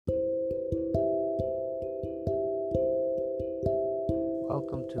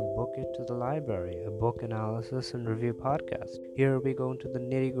to Book It to the Library, a book analysis and review podcast. Here we go into the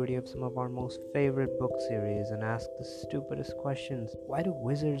nitty gritty of some of our most favorite book series and ask the stupidest questions. Why do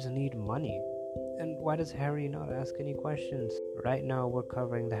wizards need money? And why does Harry not ask any questions? Right now we're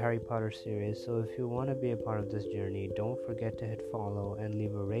covering the Harry Potter series, so if you want to be a part of this journey, don't forget to hit follow and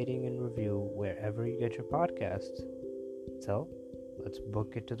leave a rating and review wherever you get your podcasts. So, let's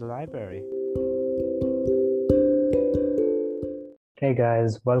book it to the library. Hey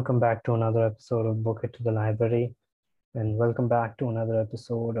guys, welcome back to another episode of Book It to the Library, and welcome back to another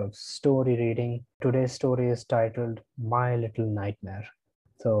episode of story reading. Today's story is titled My Little Nightmare.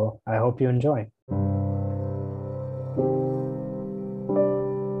 So I hope you enjoy.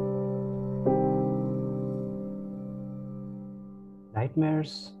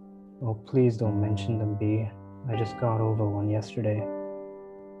 Nightmares? Oh, please don't mention them, B. I just got over one yesterday.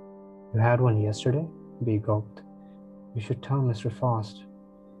 You had one yesterday? B gulped. You should tell Mr. Frost.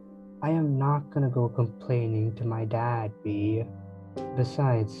 I am not gonna go complaining to my dad, B.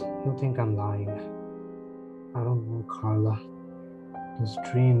 Besides, he'll think I'm lying. I don't know, Carla. Those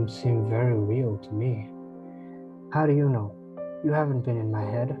dreams seem very real to me. How do you know? You haven't been in my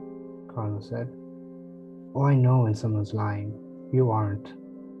head, Carla said. Oh, I know when someone's lying. You aren't.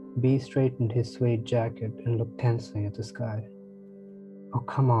 B straightened his suede jacket and looked tensely at the sky. Oh,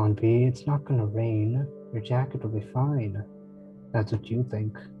 come on, B. It's not gonna rain. Your jacket will be fine. That's what you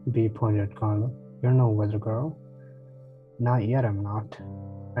think, B pointed at Carla. You're no weather girl. Not yet, I'm not.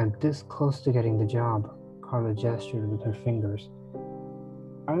 I'm this close to getting the job, Carla gestured with her fingers.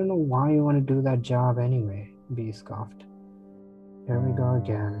 I don't know why you want to do that job anyway, B scoffed. Here we go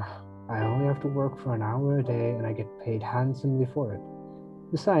again. I only have to work for an hour a day and I get paid handsomely for it.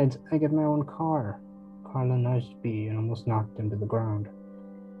 Besides, I get my own car. Carla nudged B and almost knocked him to the ground.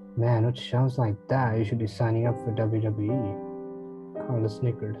 Man, with shows like that, you should be signing up for WWE. Carla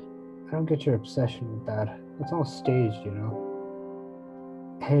snickered. I don't get your obsession with that. It's all staged, you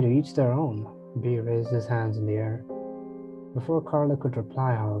know. Hey, to each their own. B raised his hands in the air. Before Carla could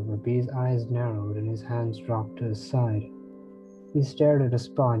reply, however, B's eyes narrowed and his hands dropped to his side. He stared at a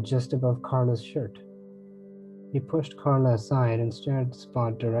spot just above Carla's shirt. He pushed Carla aside and stared at the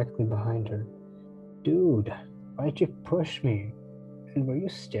spot directly behind her. Dude, why'd you push me? And were you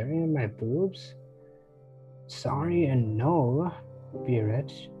staring at my boobs? Sorry and no, B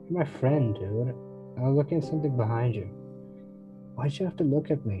retched. You're my friend, dude. I was looking at something behind you. Why'd you have to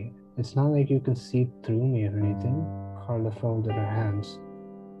look at me? It's not like you can see through me or anything. Carla folded her hands.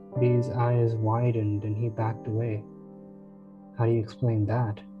 B's eyes widened and he backed away. How do you explain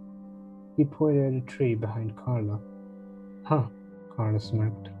that? He pointed at a tree behind Carla. Huh, Carla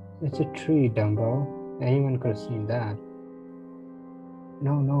smirked. It's a tree, Dumbo. Anyone could have seen that.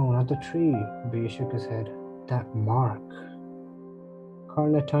 No, not the tree. B shook his head. That mark.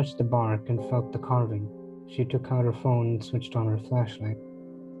 Carla touched the bark and felt the carving. She took out her phone and switched on her flashlight.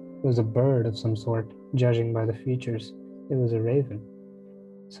 It was a bird of some sort, judging by the features. It was a raven.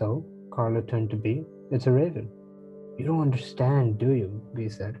 So, Carla turned to B. It's a raven. You don't understand, do you? B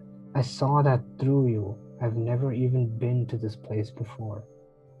said. I saw that through you. I've never even been to this place before.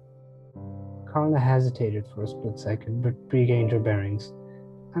 Carla hesitated for a split second, but regained her bearings.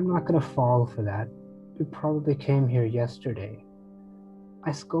 I'm not gonna fall for that. You probably came here yesterday. I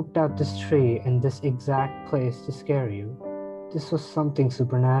scoped out this tree in this exact place to scare you. This was something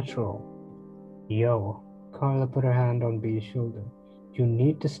supernatural. Yo, Carla put her hand on B's shoulder. You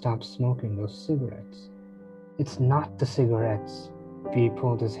need to stop smoking those cigarettes. It's not the cigarettes. B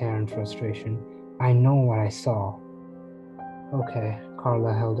pulled his hair in frustration. I know what I saw. Okay,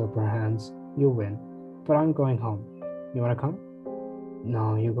 Carla held up her hands. You win, but I'm going home. You wanna come?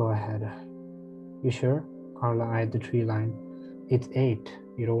 No, you go ahead. You sure? Carla eyed the tree line. It's 8.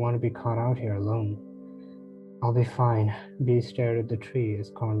 You don't want to be caught out here alone. I'll be fine. B stared at the tree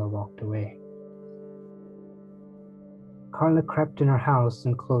as Carla walked away. Carla crept in her house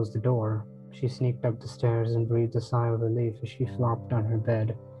and closed the door. She sneaked up the stairs and breathed a sigh of relief as she flopped on her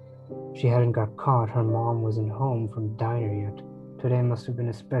bed. She hadn't got caught. Her mom wasn't home from the diner yet. Today must have been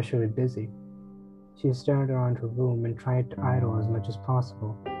especially busy. She stared around her room and tried to idle as much as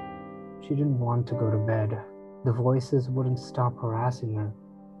possible. She didn't want to go to bed. The voices wouldn't stop harassing her.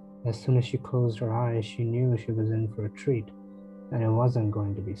 As soon as she closed her eyes, she knew she was in for a treat, and it wasn't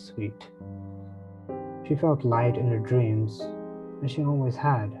going to be sweet. She felt light in her dreams, as she always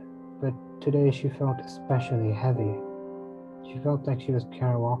had, but today she felt especially heavy. She felt like she was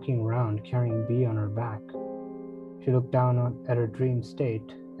walking around carrying B on her back. She looked down at her dream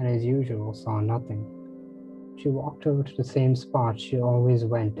state, and as usual saw nothing. She walked over to the same spot she always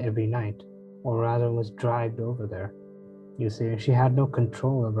went every night, or rather was dragged over there. You see, she had no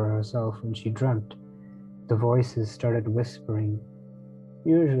control over herself when she dreamt. The voices started whispering.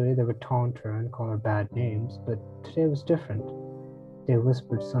 Usually they would taunt her and call her bad names, but today was different. They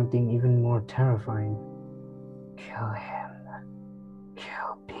whispered something even more terrifying. Kill him.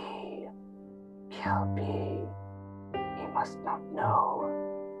 Kill B. Kill B. He must not know.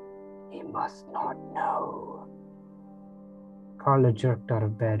 He must not know. Carla jerked out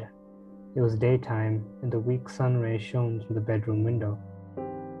of bed. It was daytime, and the weak sun rays shone through the bedroom window.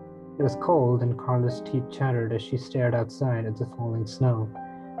 It was cold, and Carla's teeth chattered as she stared outside at the falling snow.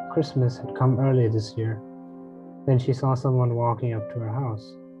 Christmas had come early this year. Then she saw someone walking up to her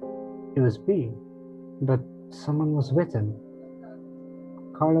house. It was B, but someone was with him.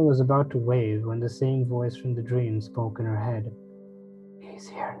 Carla was about to wave when the same voice from the dream spoke in her head. He's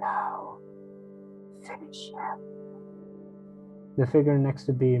here now. Finish him. The figure next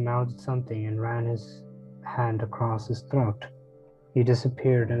to B mouthed something and ran his hand across his throat. He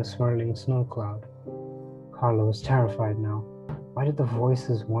disappeared in a swirling snow cloud. Carla was terrified now. Why did the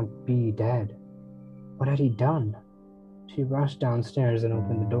voices want B dead? What had he done? She rushed downstairs and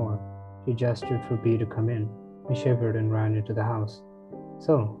opened the door. She gestured for B to come in. He shivered and ran into the house.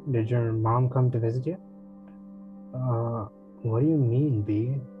 So, did your mom come to visit you? What do you mean,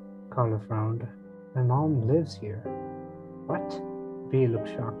 B? Carla frowned. My mom lives here. What? B looked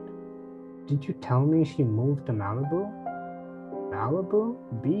shocked. Did you tell me she moved to Malibu? Malibu?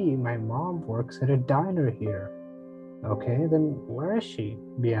 B, my mom works at a diner here. Okay, then where is she?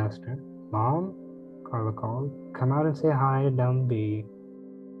 B asked her. Mom? Carla called. Come out and say hi, dumb B.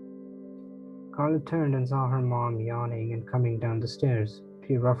 Carla turned and saw her mom yawning and coming down the stairs.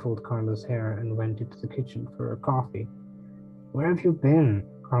 She ruffled Carla's hair and went into the kitchen for her coffee. Where have you been?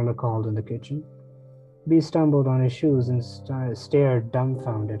 Carla called in the kitchen. B stumbled on his shoes and stared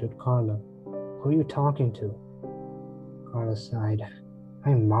dumbfounded at Carla. Who are you talking to? Carla sighed.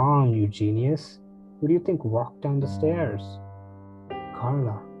 My mom, you genius. Who do you think walked down the stairs?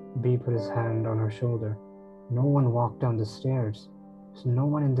 Carla. B put his hand on her shoulder. No one walked down the stairs. There's no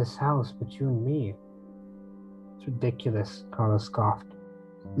one in this house but you and me. It's ridiculous, Carla scoffed.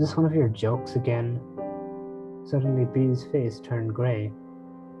 Is this one of your jokes again? Suddenly B's face turned gray.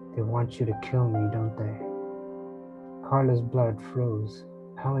 They want you to kill me, don't they? Carla's blood froze.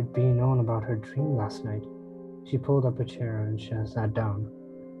 How had B known about her dream last night? She pulled up a chair and sat down.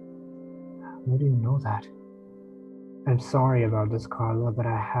 How do you know that? I'm sorry about this, Carla, but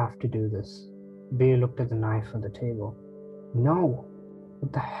I have to do this. B looked at the knife on the table. No!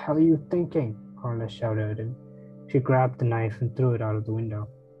 What the hell are you thinking? Carla shouted at him. She grabbed the knife and threw it out of the window.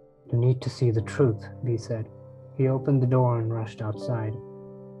 You need to see the truth, B said. He opened the door and rushed outside.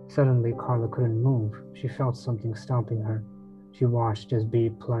 Suddenly, Carla couldn't move. She felt something stopping her. She watched as B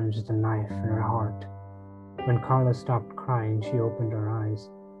plunged the knife in her heart. When Carla stopped crying, she opened her eyes.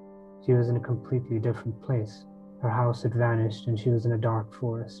 She was in a completely different place. Her house had vanished and she was in a dark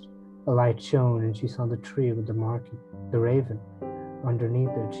forest. A light shone and she saw the tree with the marking, the raven. Underneath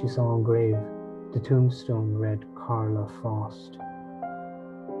it, she saw a grave. The tombstone read Carla Faust.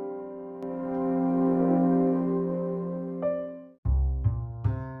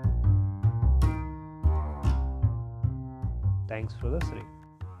 Thanks for listening.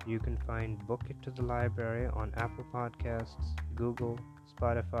 You can find Book It to the Library on Apple Podcasts, Google,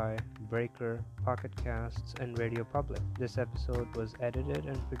 Spotify, Breaker, Pocket Casts, and Radio Public. This episode was edited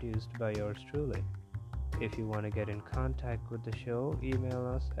and produced by yours truly. If you want to get in contact with the show, email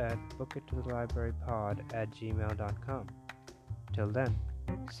us at bookittothelibrarypod@gmail.com. Till then,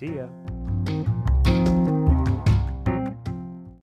 see ya!